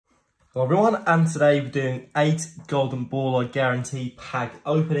Hello everyone, and today we're doing 8 Golden Baller Guarantee pack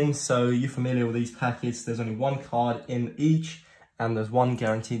openings. So you're familiar with these packets, there's only one card in each and there's one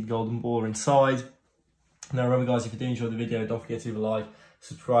guaranteed Golden Baller inside. Now remember guys, if you do enjoy the video, don't forget to leave a like,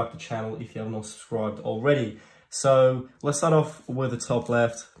 subscribe to the channel if you haven't not subscribed already. So let's start off with the top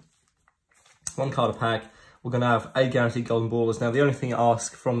left. One card a pack. We're going to have 8 guaranteed Golden Ballers. Now the only thing I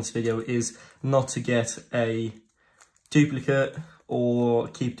ask from this video is not to get a duplicate or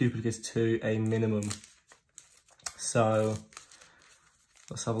keep duplicates to a minimum. So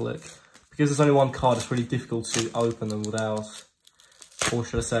let's have a look. Because there's only one card, it's really difficult to open them without, or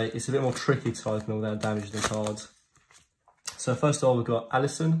should I say, it's a bit more tricky to open them without damaging the cards. So first of all, we've got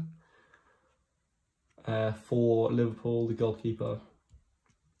Alisson for Liverpool, the goalkeeper.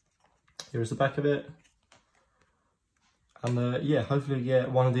 Here is the back of it. And yeah, hopefully we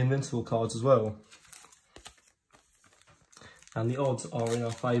get one of the Invincible cards as well. And the odds are in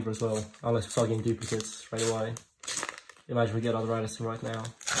our favour as well, unless we start getting duplicates straight away. Imagine we get other Adrenalyn right now.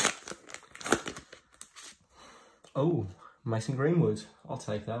 Oh, Mason Greenwood. I'll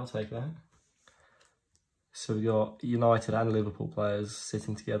take that, I'll take that. So we got United and Liverpool players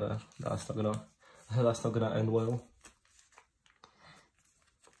sitting together. That's not gonna end well.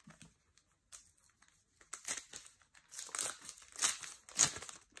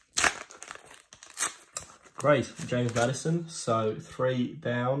 Great, James Maddison, so 3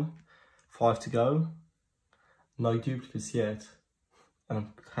 down, 5 to go. No duplicates yet, and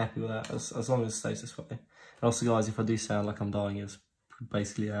I'm happy with that, as long as it stays this way. And also guys, if I do sound like I'm dying, it's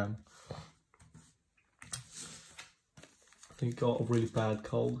basically I think I got a really bad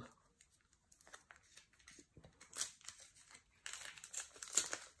cold.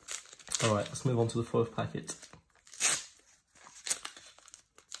 Alright, let's move on to the 4th packet.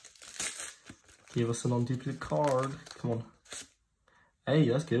 Give us a non-duplicate card. Come on. Hey,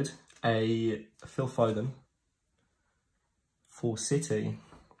 that's good. A Phil Foden for City.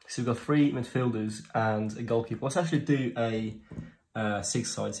 So we've got 3 midfielders and a goalkeeper. Let's actually do a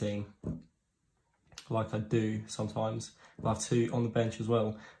 6-side team, like I do sometimes. We'll have 2 on the bench as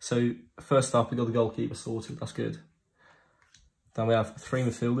well. So first up, we've got the goalkeeper sorted. That's good. Then we have 3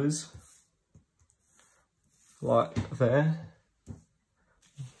 midfielders, like there.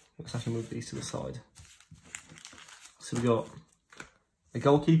 Let's actually move these to the side. So we've got a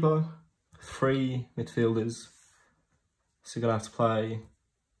goalkeeper, 3 midfielders. So you're going to have to play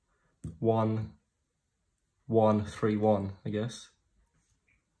 1-1-3-1, I guess.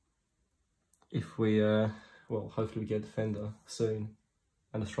 If we, well, hopefully we get a defender soon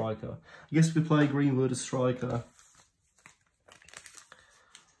and a striker. I guess we play Greenwood as striker.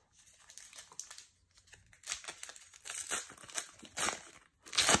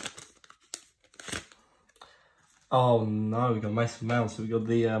 Oh no, we got Mason Mount, so we got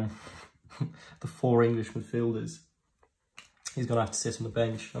the the 4 English midfielders. He's gonna have to sit on the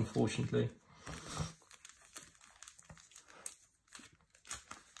bench, unfortunately.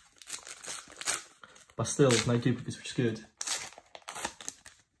 But still, no duplicates, which is good.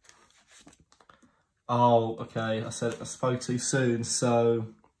 Oh, okay, I spoke too soon. So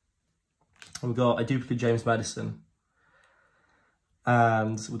we've got a duplicate James Maddison.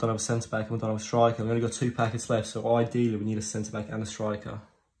 And we don't have a centre-back and we don't have a striker. We've only got 2 packets left, so ideally we need a centre-back and a striker.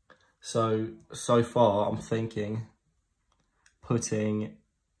 So far I'm thinking putting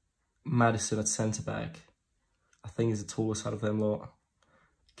Maddison at centre-back. I think he's the tallest out of them lot.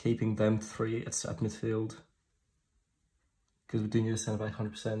 Keeping them 3 at midfield, because we do need a centre-back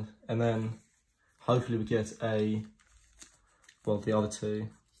 100%. And then hopefully we get well, the other 2.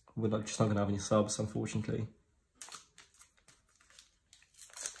 We're just not going to have any subs, unfortunately.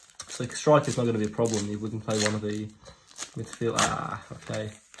 So striker's not going to be a problem. We can play one of the midfield.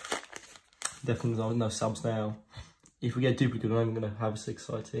 Okay. Definitely no subs now. If we get duplicate, we're only going to have a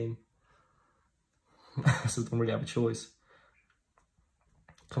 6-side team. So we don't really have a choice.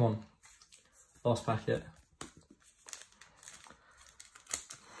 Come on. Last packet.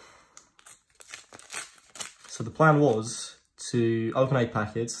 So the plan was to open 8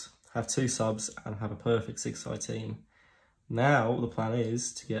 packets, have 2 subs, and have a perfect 6-side team. Now the plan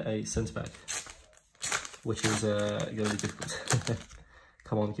is to get a centre-back, which is going to be difficult.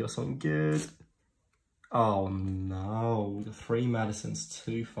 Come on, give us something good. Oh no, we've got 3 Maddisons,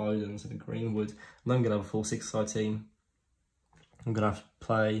 2 Fodens and a Greenwood. And I'm going to have a full 6-side team. I'm going to have to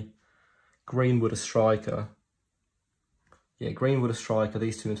play Greenwood as striker. Yeah, Greenwood as striker,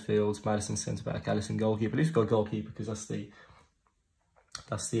 these 2 midfields, Maddison centre-back, Alisson goalkeeper. At least we've got a goalkeeper because that's the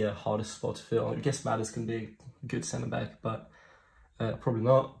hardest spot to fill. I guess Maddison can be a good centre-back, but probably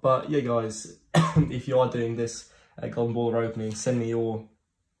not. But yeah guys, if you are doing this Golden Baller opening, send me your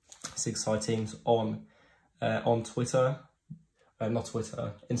six-side teams on Twitter. Not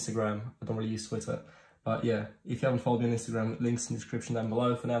Twitter, Instagram. I don't really use Twitter. But yeah, if you haven't followed me on Instagram, links in the description down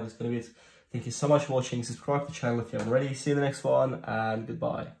below. For now, that's going to be it. Thank you so much for watching. Subscribe to the channel if you haven't already. See you in the next one, and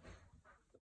goodbye.